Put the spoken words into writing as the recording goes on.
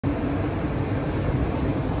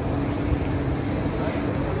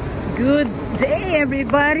Good day,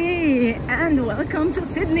 everybody, and welcome to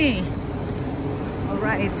Sydney. All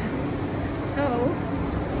right, so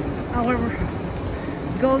our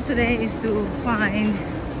goal today is to find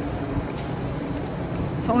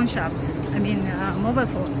phone shops, mobile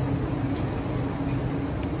phones.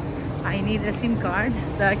 I need a SIM card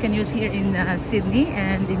that I can use here in Sydney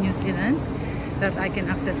and in New Zealand, that I can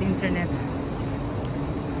access internet.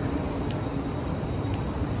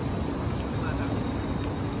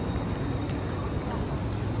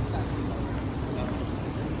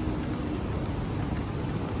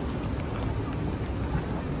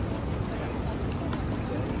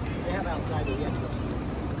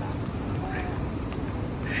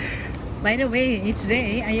 By the way,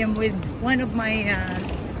 today I am with one of my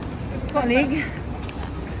colleague.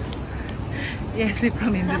 Yes,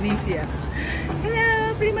 from Indonesia.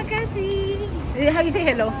 Hello, terima kasih. How you say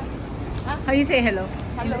hello? Huh? How you say hello?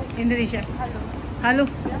 Hello. Indonesia. Hello. Hello.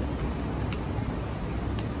 Yeah.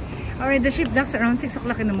 Alright, the ship docks around 6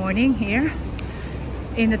 o'clock in the morning here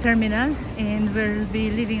in the terminal, and we'll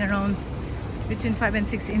be leaving around between 5 and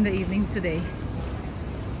 6 in the evening today.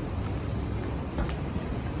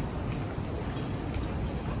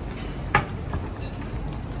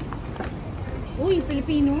 Uy,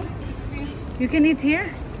 Filipino. You can eat here?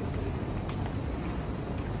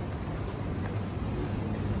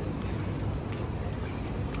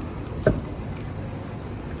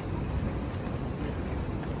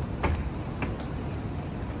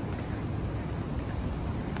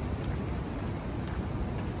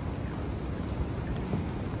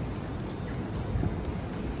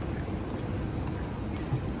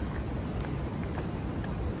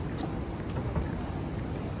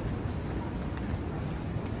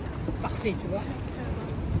 Parfait, tu vois.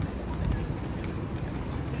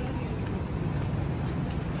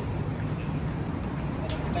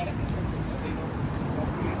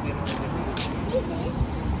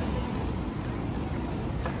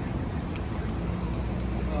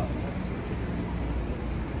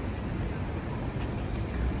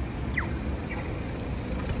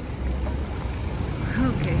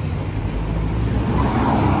 Okay.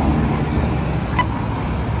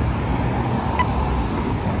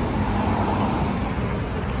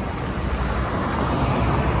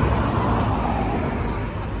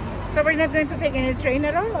 So we're not going to take any train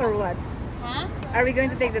at all, or what? Huh? Are we going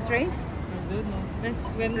to take the train? I don't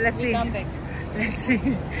know. Let's see. Come back. Let's see.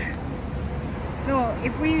 No,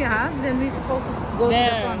 if we have, then we're supposed to go to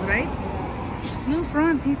the front, right? Yeah. No,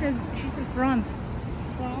 front. She said front.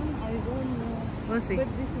 Front? I don't know. We'll see. But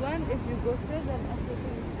this one, if you go straight, then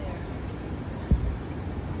everything is there.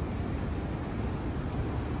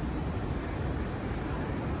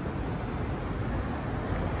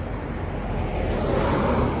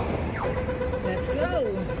 Let's go.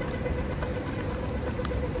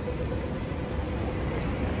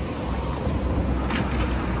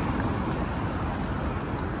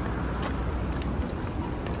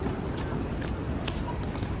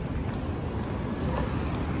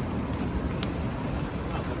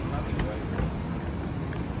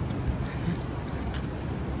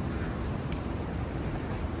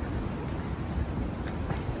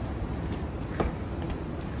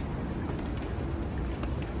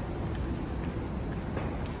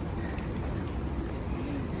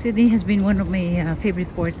 Sydney has been one of my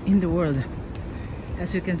favorite ports in the world.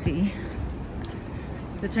 As you can see,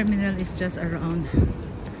 the terminal is just around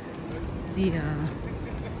the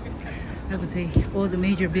I would say all the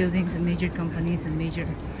major buildings and major companies and major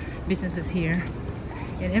businesses here,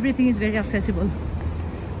 and everything is very accessible.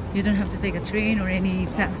 You don't have to take a train or any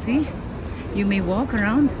taxi. You may walk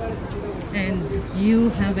around and you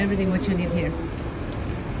have everything what you need here.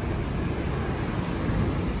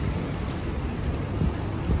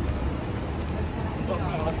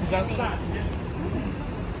 Just that.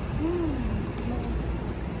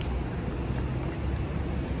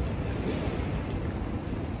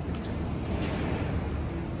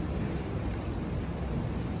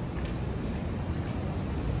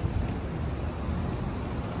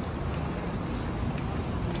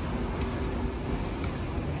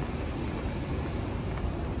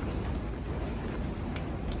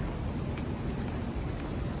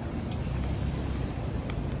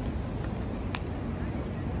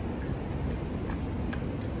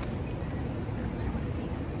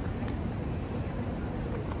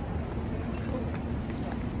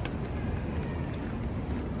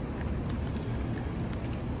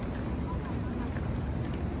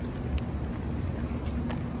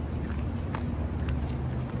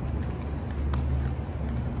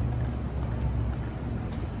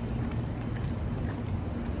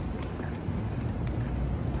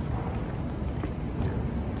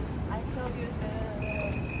 showed you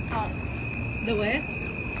the star. The what?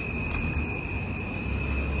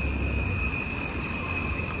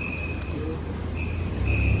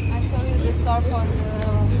 I showed you the star for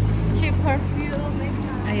the cheap perfume.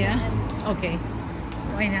 Ah, yeah? And Okay.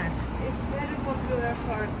 Why not? it's very popular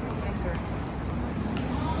for crew member.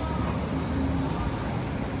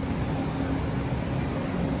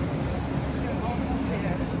 You're almost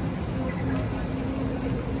there.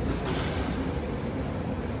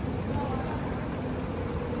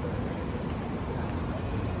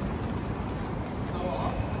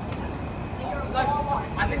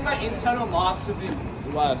 I think my internal marks would be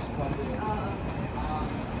less. Probably.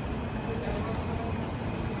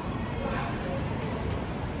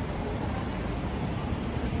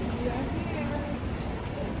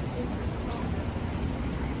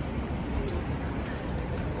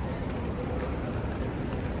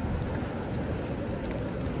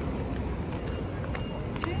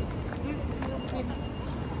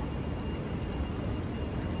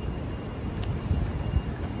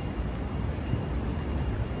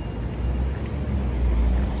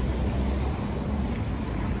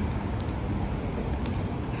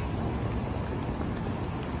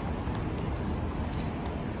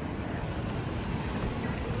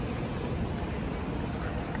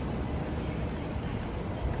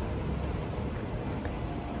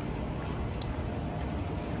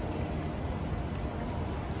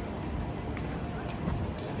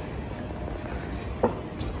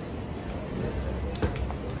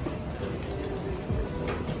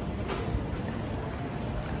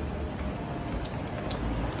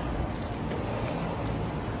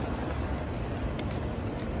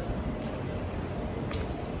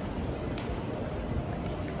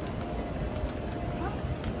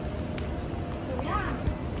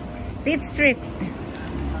 Beach Street.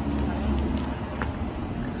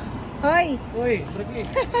 Hoy! Uy, lagi.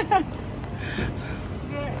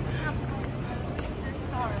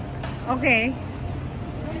 Okay.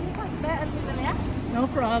 When you pass there, No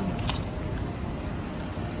problem.